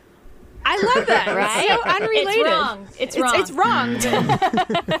 see? I love that. Right? So unrelated. It's wrong. It's wrong.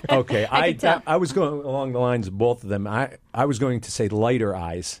 Okay, I could tell. I was going along the lines of both of them. I was going to say lighter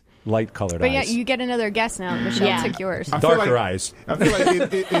eyes, light-colored But yeah, eyes. you get another guess now. Michelle Yeah. took yours. I feel Darker like- eyes. I feel like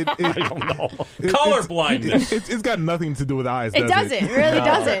I don't know. Color blindness. It's got nothing to do with eyes, It does doesn't. It really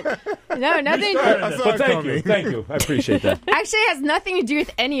doesn't. No, nothing. I saw But it thank coming. you. Thank you. I appreciate that. Actually, it has nothing to do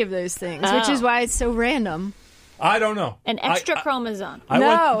with any of those things, which is why it's so random. I don't know. An extra chromosome. I No.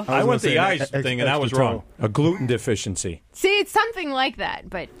 went, I I was went gonna the say eyes extra thing, and I was tall. wrong. A gluten deficiency. See, it's something like that,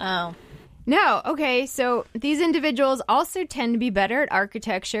 but Oh. no. Okay, so these individuals also tend to be better at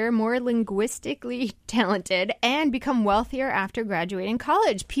architecture, more linguistically talented, and become wealthier after graduating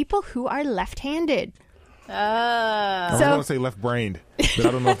college. People who are left-handed. I was So- going to say left-brained, but I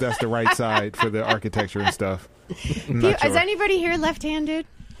don't know if that's the right side for the architecture and stuff. I'm not Is sure. anybody here left-handed?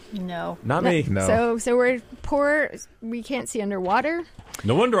 No. Not me. No. So we're poor. We can't see underwater.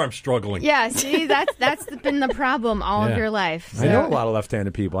 No wonder I'm struggling. Yeah, see, that's been the problem all of Yeah. your life. I know a So- lot of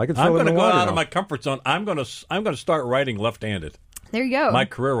left-handed people. I can throw I'm it in going to the go water out now. of my comfort zone. I'm going to start writing left-handed. There you go. My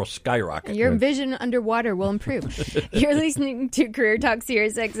career will skyrocket. Your vision underwater will improve. You're listening to Career Talk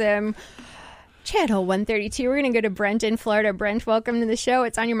Sirius XM, Channel 132. We're going to go to Brent in Florida. Brent, welcome to the show.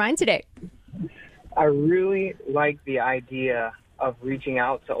 It's on your mind today. I really like the idea of reaching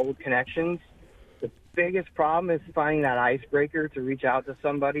out to old connections. The biggest problem is finding that icebreaker to reach out to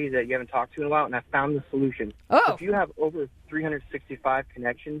somebody that you haven't talked to in a while, and I found the solution. Oh. If you have over 365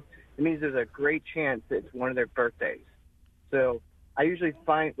 connections, it means there's a great chance that it's one of their birthdays. So I usually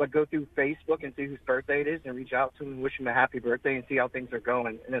go through Facebook and see whose birthday it is and reach out to them and wish them a happy birthday and see how things are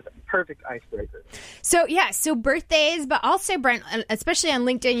going. And it's a perfect icebreaker. So birthdays, but also, Brent, especially on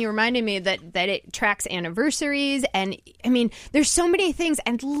LinkedIn, you reminded me that it tracks anniversaries. And I mean, there's so many things.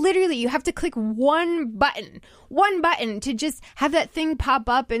 And literally, you have to click one button to just have that thing pop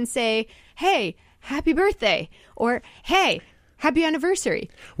up and say, hey, happy birthday, or hey, happy anniversary.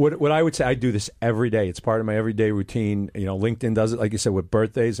 What I would say, I do this every day. It's part of my everyday routine. You know, LinkedIn does it, like you said, with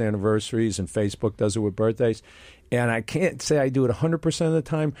birthdays, anniversaries, and Facebook does it with birthdays. And I can't say I do it 100% of the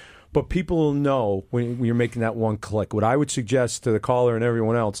time, but people will know when you're making that one click. What I would suggest to the caller and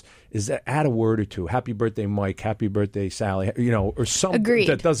everyone else is that add a word or two. Happy birthday, Mike. Happy birthday, Sally. You know, or something Agreed.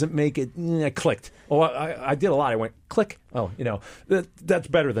 that doesn't make it clicked. Oh, I did a lot. I went click. Oh, you know, that's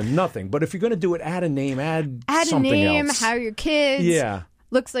better than nothing. But if you're going to do it, add a name, add something a name, else. how are your kids? Yeah.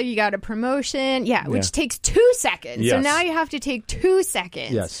 Looks like you got a promotion. Yeah, which takes 2 seconds. So Yes. now you have to take 2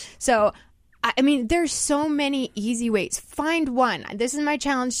 seconds. Yes. So, I mean, there's so many easy ways. Find one. This is my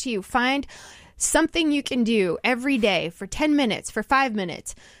challenge to you. Find something you can do every day for 10 minutes, for 5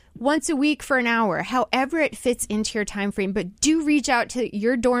 minutes, once a week for an hour, however it fits into your time frame. But do reach out to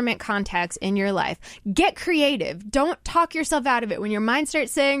your dormant contacts in your life. Get creative. Don't talk yourself out of it. When your mind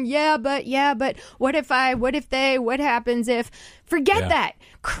starts saying, yeah, but what if they, what happens if, forget that.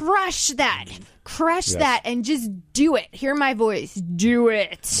 Crush that. That and just do it. Hear my voice. Do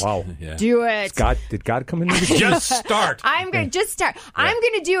it. Wow. Yeah. Do it. Did God come in there? Just start. I'm going to just start. I'm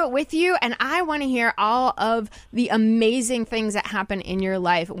going to do it with you, and I want to hear all of the amazing things that happen in your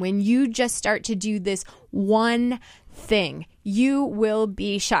life when you just start to do this one thing. You will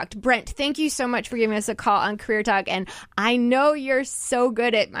be shocked. Brent, thank you so much for giving us a call on Career Talk, and I know you're so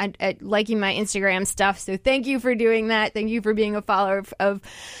good at liking my Instagram stuff, so thank you for doing that. Thank you for being a follower of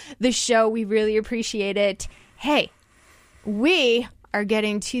the show. We really appreciate it. Hey, we are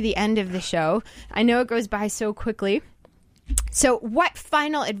getting to the end of the show. I know it goes by so quickly. So what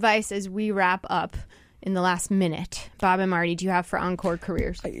final advice as we wrap up in the last minute, Bob and Marty, do you have for Encore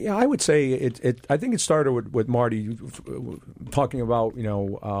Careers? Yeah, I would say I think it started with Marty talking about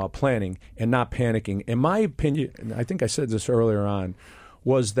planning and not panicking. In my opinion, and I think I said this earlier on,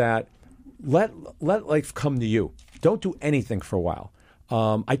 was that let life come to you. Don't do anything for a while.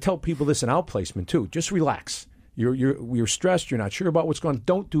 I tell people this in outplacement too. Just relax. You're stressed. You're not sure about what's going on.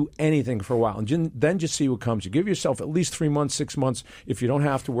 Don't do anything for a while, and then just see what comes. You give yourself at least 3 months, 6 months. If you don't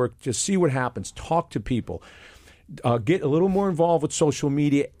have to work, just see what happens. Talk to people. Get a little more involved with social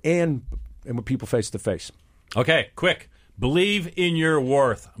media and with people face to face. Okay, quick. Believe in your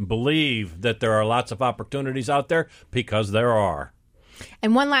worth. Believe that there are lots of opportunities out there, because there are.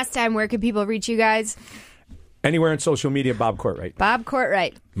 And one last time, where can people reach you guys? Anywhere on social media, Bob Courtwright. Bob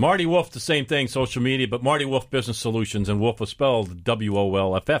Courtwright. Marty Wolff, the same thing, social media, but Marty Wolff Business Solutions, and Wolff was spelled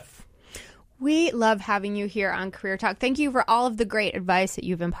WOLFF. We love having you here on Career Talk. Thank you for all of the great advice that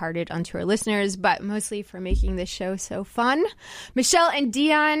you've imparted onto our listeners, but mostly for making this show so fun. Michelle and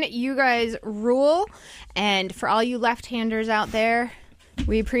Dion, you guys rule. And for all you left-handers out there,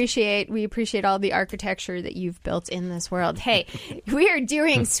 we appreciate all the architecture that you've built in this world. Hey, we are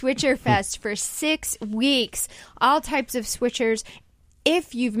doing Switcher Fest for 6 weeks. All types of switchers.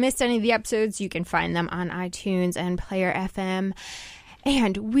 If you've missed any of the episodes, you can find them on iTunes and Player FM.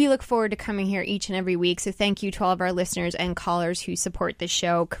 And we look forward to coming here each and every week. So thank you to all of our listeners and callers who support the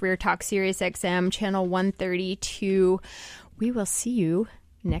show. Career Talk Sirius XM, channel 132. We will see you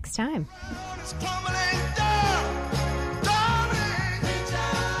next time.